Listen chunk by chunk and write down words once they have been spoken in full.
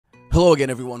Hello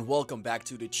again, everyone. Welcome back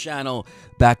to the channel,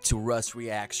 back to Russ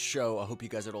Reacts Show. I hope you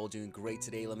guys are all doing great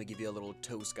today. Let me give you a little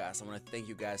toast, guys. I want to thank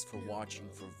you guys for watching,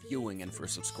 for viewing, and for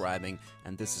subscribing.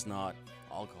 And this is not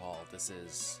alcohol. This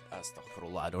is,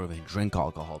 astaghfirullah, I don't even drink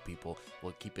alcohol, people.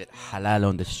 We'll keep it halal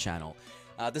on this channel.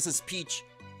 This is Peach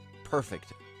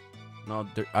Perfect. No,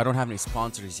 I don't have any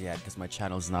sponsors yet because my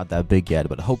channel is not that big yet.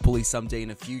 But hopefully someday in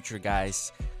the future,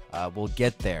 guys, we'll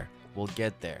get there. We'll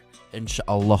get there.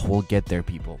 Inshallah, we'll get there,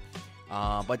 people.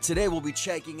 But today we'll be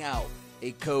checking out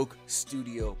a Coke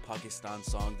Studio Pakistan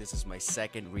song. This is my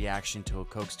second reaction to a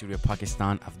Coke Studio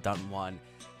Pakistan. I've done one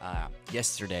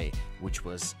yesterday, which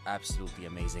was absolutely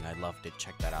amazing. I loved it.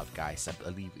 Check that out, guys. I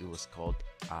believe it was called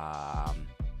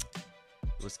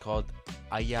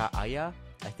Aya Aya,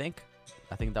 I think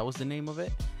that was the name of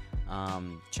it.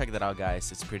 Check that out,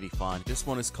 guys. It's pretty fun. This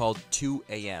one is called 2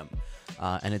 AM.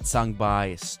 And it's sung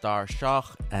by Shah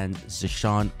and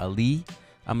Zeeshan Ali.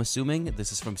 I'm assuming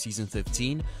this is from season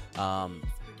 15.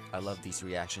 I love these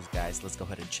reactions, guys. Let's go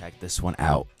ahead and check this one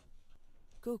out.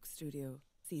 Coke Studio,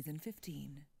 season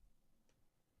 15.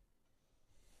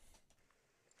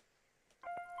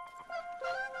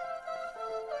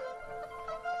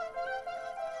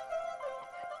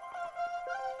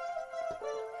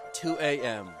 "2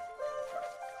 AM."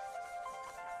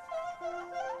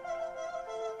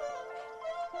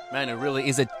 Man, it really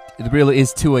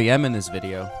is 2 AM in this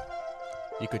video.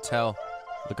 You could tell.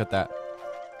 Look at that.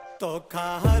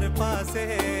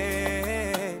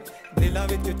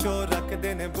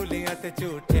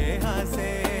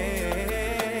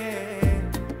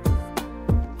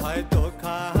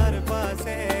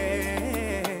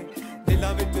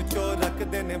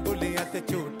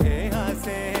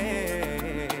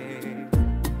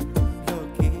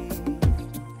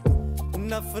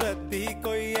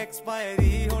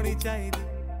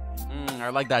 I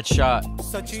like that shot.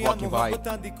 Just walking by,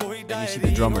 and you see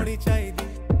the drummer.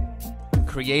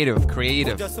 Creative.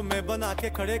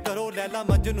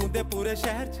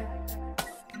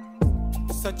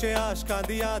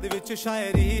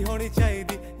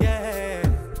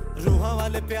 रूहां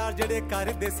वाले प्यार जड़े कर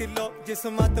देसी लो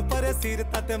जिस्मत पर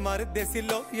सीरता ते मार देसी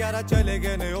लो यारा चले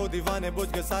गए ने ओ दीवाने बुझ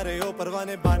गए सारे ओ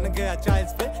परवाने बन गया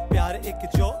चाइल्ड्स पे प्यार एक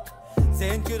जोक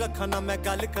ज़हन च रखना मैं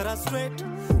गल करा स्ट्रेट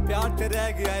प्यार ते रह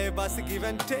गया है बस गिव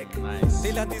एंड टेक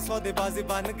दिलां दी सौदेबाजी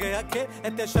बन गया के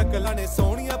इत्ते शक्लां ने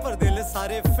सोहणियां पर दिल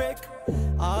सारे फेक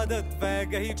आदत पै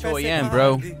गई 2 AM, bro.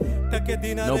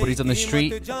 Nobody's on the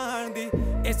street.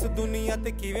 इस दुनिया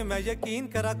ते किवें मैं यकीन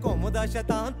करा घुमदा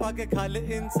शैतान पाके खल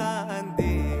इंसान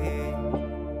दी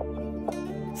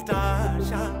star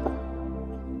Shah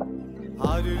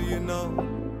how did you know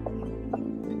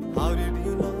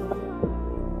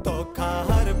धोखा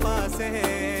हर पासे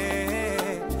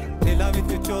दिला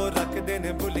विच चोर रख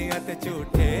देने बुलियां ते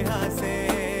झूठे हासे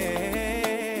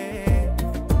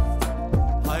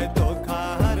हाय धोखा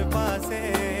हर पासे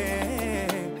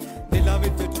दिला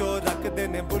विच चोर रख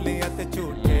देने बुलियां ते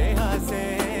झूठे हासे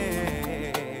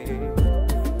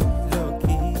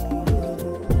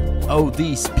Oh,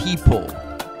 these people.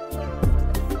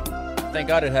 Thank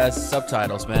God it has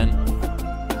subtitles, man.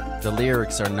 The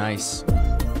lyrics are nice.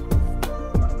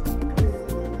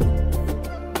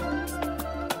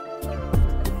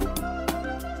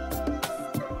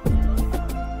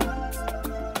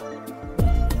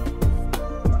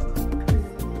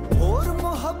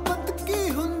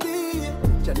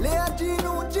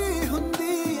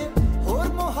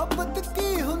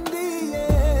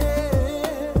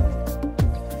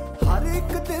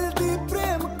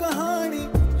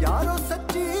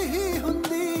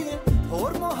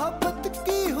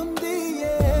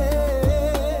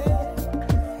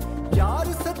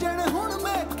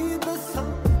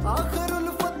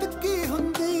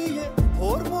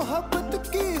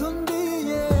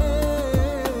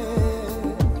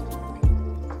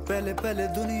 पहले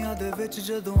दुनिया दे विच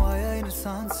जदों आया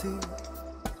इंसान सी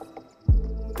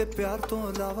ते प्यार तो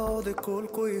अलावा ओदे कोल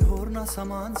कोई होर ना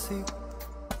समान सी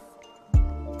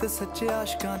ते सच्चे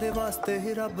आशिकां दे वास्ते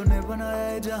ही रब ने बनाया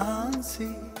ए जहान सी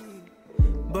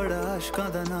बड़ा आशिकां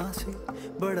दा नां सी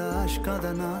बड़ा आशिकां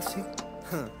दा नां सी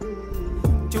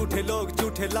झूठे लोग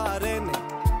झूठे ला रहे ने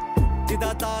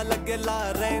जिदा ता लगे ला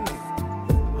रहे ने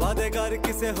वादे कर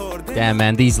किसे होर दे Damn,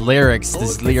 man, these lyrics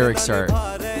are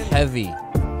heavy.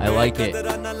 I like it.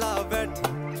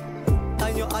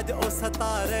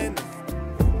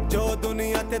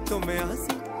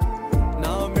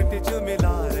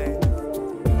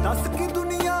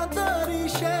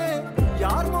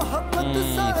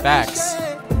 Facts.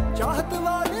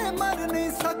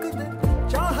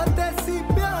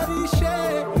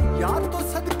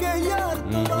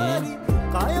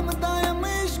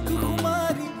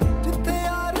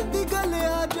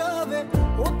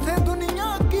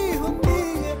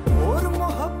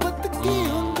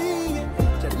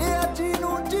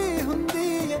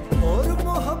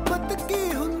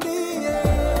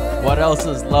 else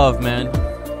is love, man?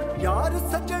 यार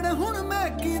सजन हुन मैं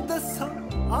की दसा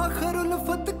आखिर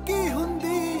उल्फत की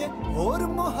हुंदी है और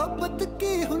मोहब्बत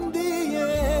की हुंदी है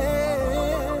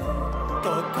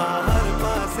धोखा हर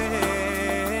पासे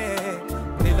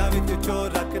दिलां विच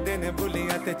चोर रखदे ने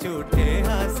बुलियां ते झूठे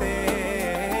हासे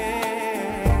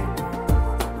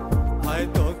हाय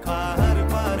धोखा हर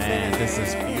पासे Man, this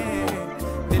is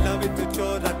beautiful. दिलां विच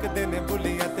चोर रखदे ने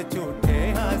बुलियां ते झूठे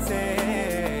हासे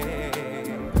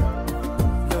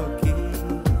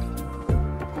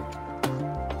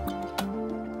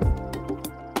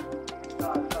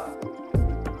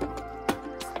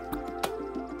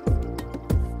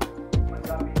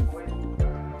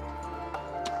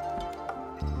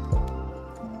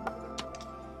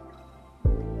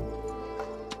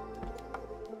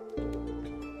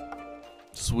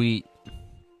Sweet.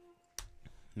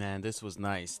 Man, this was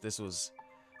nice.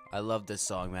 I love this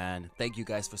song, man. Thank you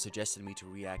guys for suggesting me to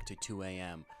react to 2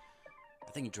 a.m.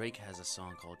 I think Drake has a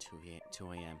song called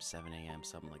 2 a.m., 7 a.m.,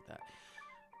 something like that.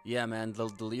 Yeah, man, the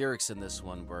lyrics in this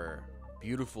one were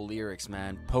beautiful lyrics,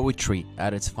 man. Poetry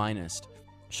at its finest.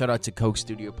 Shout out to Coke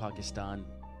Studio Pakistan.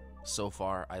 So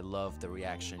far, I love the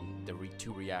reaction, the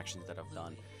two reactions that I've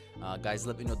done. Guys,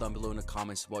 let me know down below in the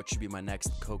comments what should be my next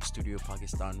Coke Studio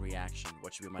Pakistan reaction.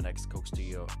 What should be my next Coke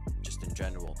Studio, just in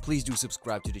general. Please do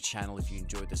subscribe to the channel if you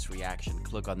enjoyed this reaction.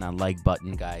 Click on that like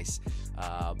button, guys.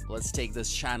 Let's take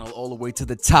this channel all the way to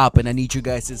the top, and I need you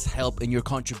guys' help and your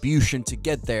contribution to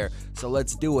get there. So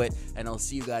let's do it, and I'll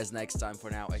see you guys next time.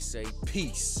 For now, I say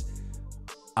peace.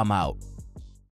 I'm out.